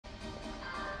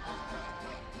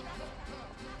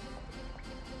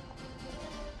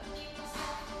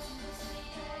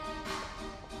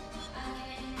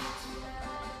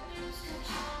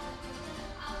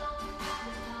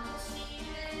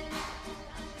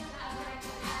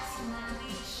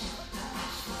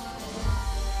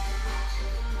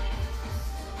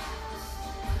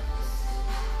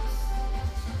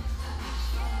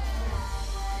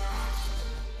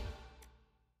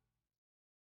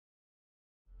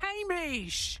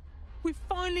Hamish! We've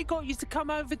finally got you to come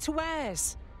over to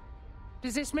ours.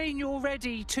 Does this mean you're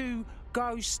ready to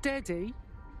go steady?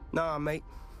 Nah, mate.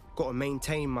 Gotta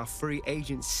maintain my free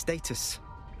agent status.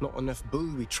 Not enough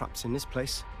booby traps in this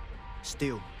place.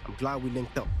 Still, I'm glad we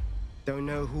linked up. Don't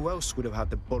know who else would have had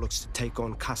the bollocks to take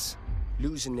on Cass.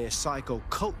 Losing their psycho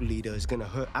cult leader is gonna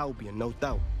hurt Albion, no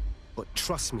doubt. But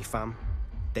trust me, fam,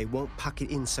 they won't pack it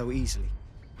in so easily.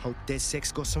 Hope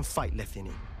DedSec's got some fight left in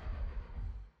it.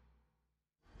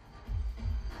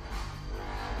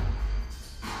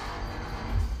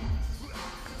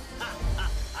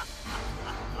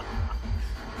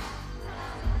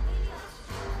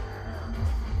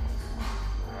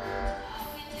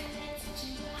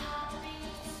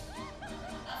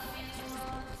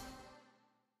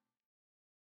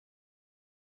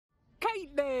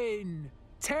 Caitlin!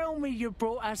 Tell me you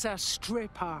brought us a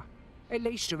stripper. At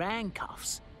least your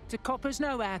handcuffs. Do coppers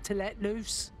know how to let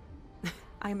loose?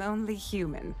 I'm only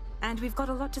human, and we've got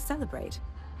a lot to celebrate.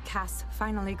 Cass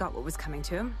finally got what was coming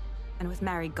to him, and with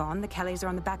Mary gone, the Kellys are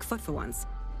on the back foot for once.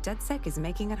 DedSec is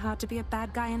making it hard to be a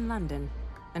bad guy in London.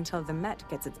 Until the Met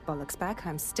gets its bollocks back,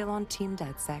 I'm still on Team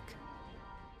DedSec.